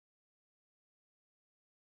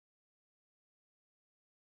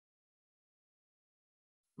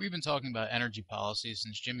We've been talking about energy policy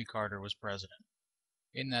since Jimmy Carter was president.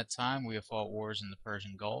 In that time, we have fought wars in the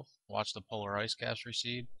Persian Gulf, watched the polar ice caps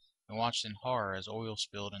recede, and watched in horror as oil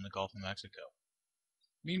spilled in the Gulf of Mexico.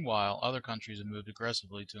 Meanwhile, other countries have moved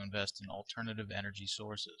aggressively to invest in alternative energy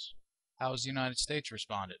sources. How has the United States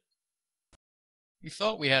responded? We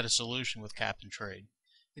thought we had a solution with cap and trade.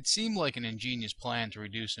 It seemed like an ingenious plan to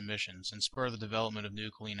reduce emissions and spur the development of new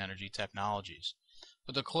clean energy technologies.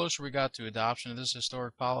 But the closer we got to adoption of this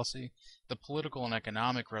historic policy, the political and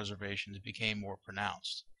economic reservations became more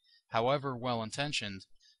pronounced. However well-intentioned,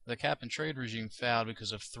 the cap and trade regime failed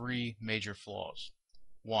because of three major flaws.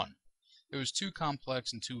 1. It was too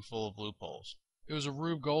complex and too full of loopholes. It was a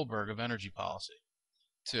Rube Goldberg of energy policy.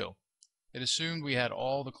 2. It assumed we had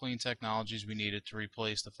all the clean technologies we needed to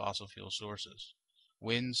replace the fossil fuel sources.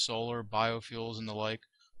 Wind, solar, biofuels, and the like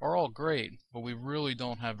are all great, but we really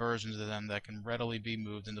don't have versions of them that can readily be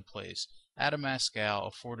moved into place at a mass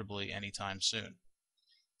scale affordably anytime soon.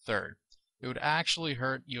 Third, it would actually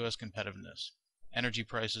hurt U.S. competitiveness. Energy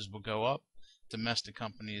prices would go up, domestic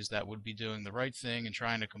companies that would be doing the right thing and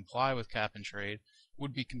trying to comply with cap and trade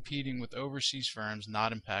would be competing with overseas firms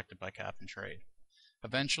not impacted by cap and trade.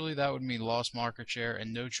 Eventually, that would mean lost market share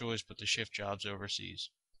and no choice but to shift jobs overseas.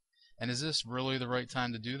 And is this really the right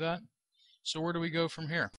time to do that? So where do we go from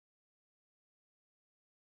here?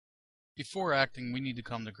 Before acting, we need to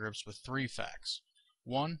come to grips with three facts.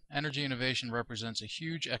 1. Energy innovation represents a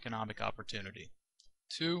huge economic opportunity.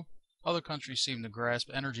 2. Other countries seem to grasp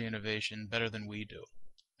energy innovation better than we do.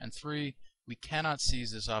 And 3. We cannot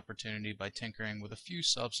seize this opportunity by tinkering with a few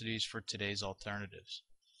subsidies for today's alternatives.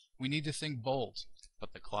 We need to think bold,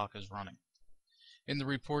 but the clock is running. In the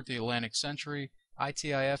report The Atlantic Century,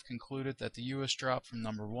 ITIF concluded that the U.S. dropped from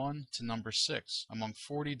number 1 to number 6 among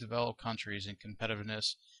 40 developed countries in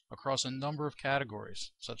competitiveness across a number of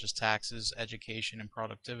categories, such as taxes, education, and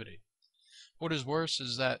productivity. What is worse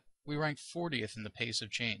is that we rank 40th in the pace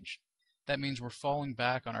of change. That means we're falling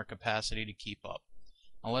back on our capacity to keep up.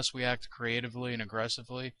 Unless we act creatively and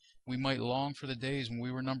aggressively, we might long for the days when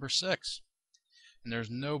we were number 6. And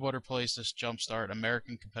there's no better place to jumpstart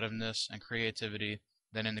American competitiveness and creativity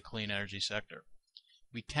than in the clean energy sector.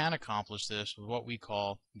 We can accomplish this with what we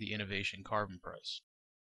call the innovation carbon price.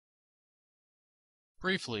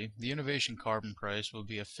 Briefly, the innovation carbon price will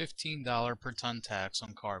be a $15 per ton tax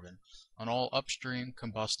on carbon on all upstream,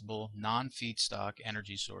 combustible, non-feedstock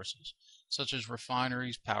energy sources, such as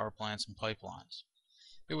refineries, power plants, and pipelines.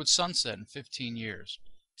 It would sunset in 15 years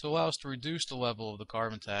to allow us to reduce the level of the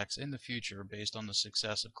carbon tax in the future based on the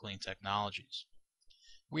success of clean technologies.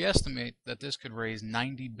 We estimate that this could raise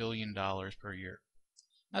 $90 billion per year.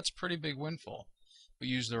 That's a pretty big windfall, but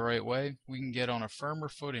used the right way, we can get on a firmer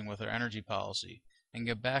footing with our energy policy and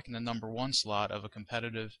get back in the number 1 slot of a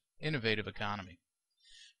competitive, innovative economy.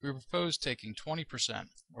 We propose taking 20%,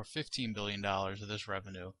 or $15 billion of this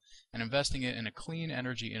revenue, and investing it in a clean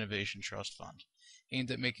energy innovation trust fund, aimed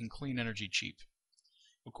at making clean energy cheap.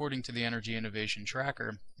 According to the Energy Innovation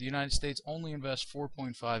Tracker, the United States only invests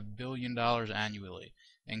 $4.5 billion annually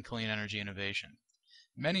in clean energy innovation.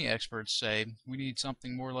 Many experts say we need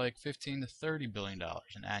something more like $15 to $30 billion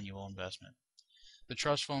in annual investment. The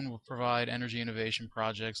trust fund will provide energy innovation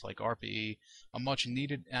projects like RPE a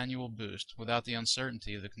much-needed annual boost without the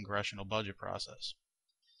uncertainty of the congressional budget process.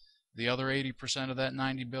 The other 80% of that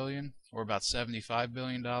 $90 billion, or about $75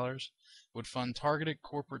 billion, would fund targeted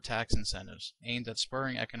corporate tax incentives aimed at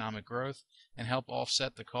spurring economic growth and help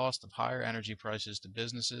offset the cost of higher energy prices to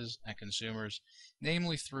businesses and consumers,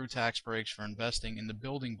 namely through tax breaks for investing in the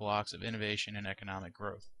building blocks of innovation and economic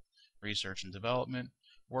growth, research and development,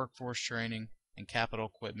 workforce training, and capital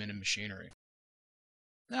equipment and machinery.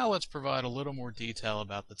 Now let's provide a little more detail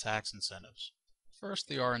about the tax incentives. First,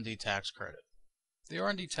 the R&D tax credit. The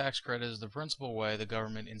R&D tax credit is the principal way the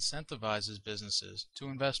government incentivizes businesses to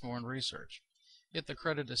invest more in research, yet the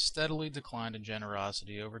credit has steadily declined in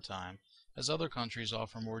generosity over time as other countries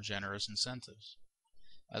offer more generous incentives.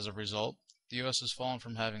 As a result, the U.S. has fallen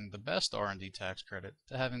from having the best R&D tax credit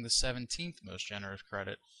to having the 17th most generous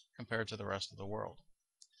credit compared to the rest of the world.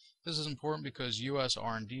 This is important because U.S.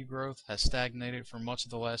 R&D growth has stagnated for much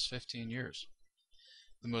of the last 15 years.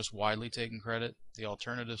 The most widely taken credit, the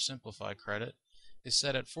alternative simplified credit, is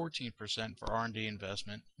set at 14% for R&D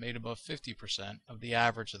investment made above 50% of the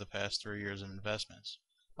average of the past 3 years of investments,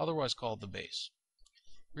 otherwise called the base.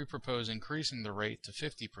 We propose increasing the rate to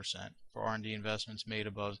 50% for R&D investments made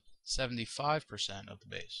above 75% of the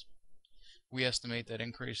base. We estimate that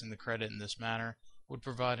increasing the credit in this manner would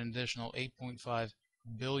provide an additional $8.5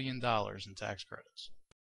 billion in tax credits.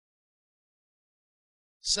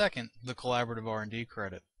 Second, the collaborative R&D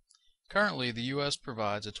credit. Currently, the U.S.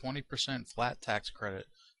 provides a 20% flat tax credit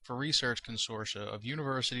for research consortia of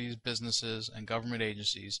universities, businesses, and government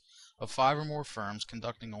agencies of 5 or more firms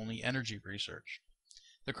conducting only energy research.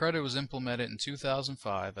 The credit was implemented in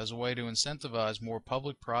 2005 as a way to incentivize more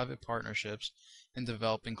public-private partnerships in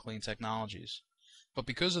developing clean technologies. But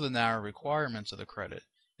because of the narrow requirements of the credit,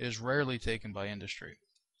 it is rarely taken by industry.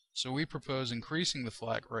 So we propose increasing the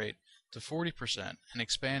flat rate to 40% and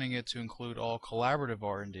expanding it to include all collaborative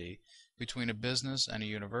R&D between a business and a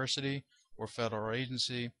university or federal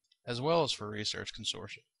agency, as well as for research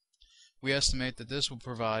consortia. We estimate that this will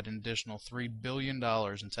provide an additional $3 billion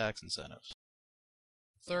in tax incentives.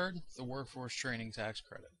 Third, the workforce training tax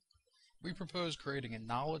credit. We propose creating a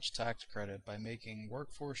knowledge tax credit by making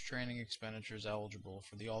workforce training expenditures eligible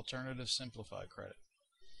for the alternative simplified credit.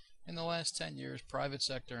 In the last 10 years, private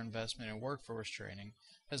sector investment in workforce training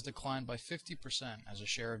has declined by 50% as a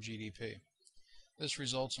share of GDP. This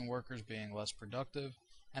results in workers being less productive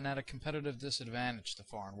and at a competitive disadvantage to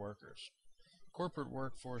foreign workers. Corporate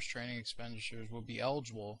workforce training expenditures will be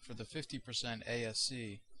eligible for the 50%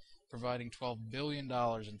 ASC, providing $12 billion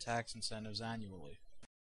in tax incentives annually.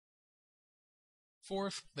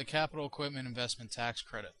 Fourth, the capital equipment investment tax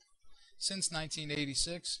credit. Since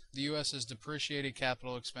 1986, the U.S. has depreciated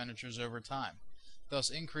capital expenditures over time,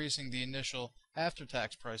 thus increasing the initial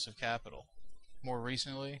after-tax price of capital. More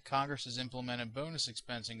recently, Congress has implemented bonus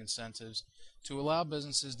expensing incentives to allow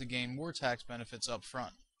businesses to gain more tax benefits up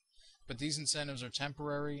front. But these incentives are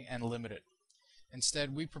temporary and limited.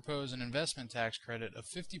 Instead, we propose an investment tax credit of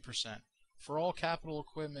 50% for all capital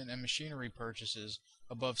equipment and machinery purchases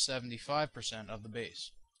above 75% of the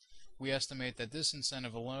base. We estimate that this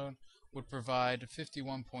incentive alone would provide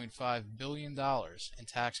 $51.5 billion in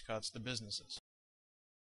tax cuts to businesses.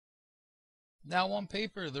 Now, on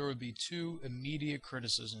paper, there would be two immediate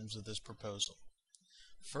criticisms of this proposal.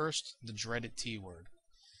 First, the dreaded T word.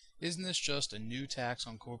 Isn't this just a new tax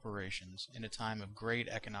on corporations in a time of great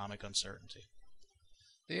economic uncertainty?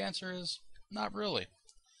 The answer is, not really.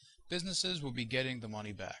 Businesses will be getting the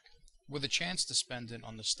money back, with a chance to spend it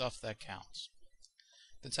on the stuff that counts.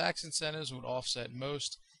 The tax incentives would offset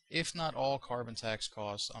most, if not all, carbon tax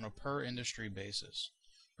costs on a per-industry basis,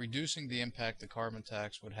 reducing the impact the carbon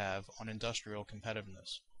tax would have on industrial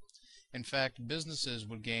competitiveness. In fact, businesses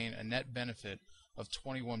would gain a net benefit of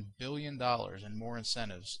 $21 billion in more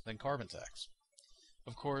incentives than carbon tax.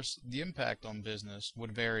 Of course, the impact on business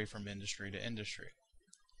would vary from industry to industry.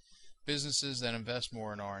 Businesses that invest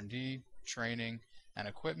more in R&D, training, and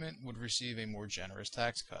equipment would receive a more generous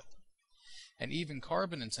tax cut. And even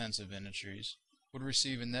carbon-intensive industries would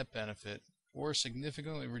receive a net benefit or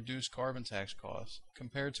significantly reduced carbon tax costs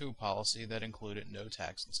compared to a policy that included no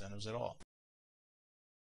tax incentives at all.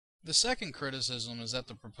 The second criticism is that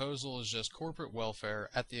the proposal is just corporate welfare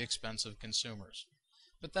at the expense of consumers.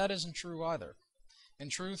 But that isn't true either. In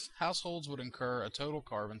truth, households would incur a total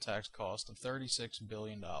carbon tax cost of $36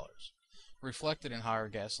 billion, reflected in higher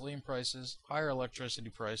gasoline prices, higher electricity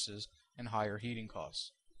prices, and higher heating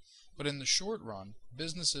costs. But in the short run,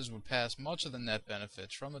 businesses would pass much of the net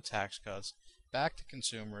benefits from the tax cuts back to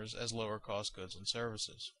consumers as lower cost goods and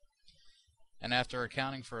services. And after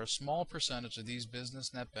accounting for a small percentage of these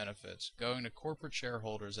business net benefits going to corporate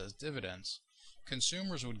shareholders as dividends,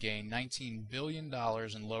 consumers would gain $19 billion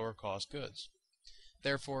in lower cost goods.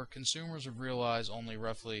 Therefore, consumers would realize only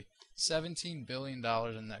roughly $17 billion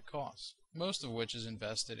in net costs, most of which is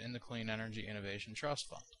invested in the Clean Energy Innovation Trust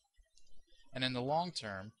Fund. And in the long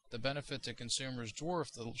term, the benefit to consumers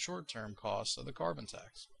dwarfed the short-term costs of the carbon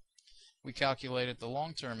tax. We calculated the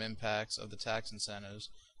long-term impacts of the tax incentives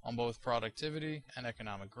on both productivity and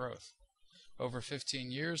economic growth. Over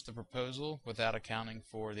 15 years, the proposal, without accounting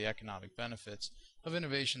for the economic benefits of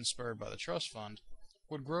innovation spurred by the trust fund,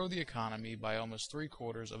 would grow the economy by almost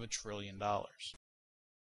 $750 billion.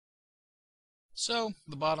 So,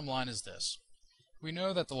 the bottom line is this. We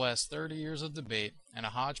know that the last 30 years of debate and a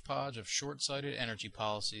hodgepodge of short-sighted energy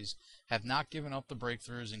policies have not given up the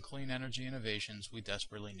breakthroughs in clean energy innovations we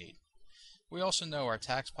desperately need. We also know our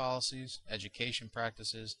tax policies, education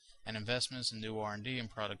practices, and investments in new R&D and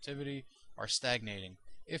productivity are stagnating,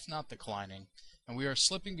 if not declining, and we are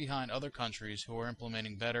slipping behind other countries who are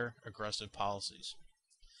implementing better, aggressive policies.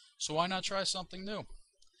 So why not try something new?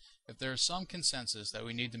 If there is some consensus that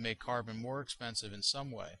we need to make carbon more expensive in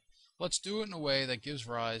some way, let's do it in a way that gives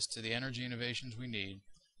rise to the energy innovations we need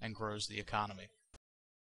and grows the economy.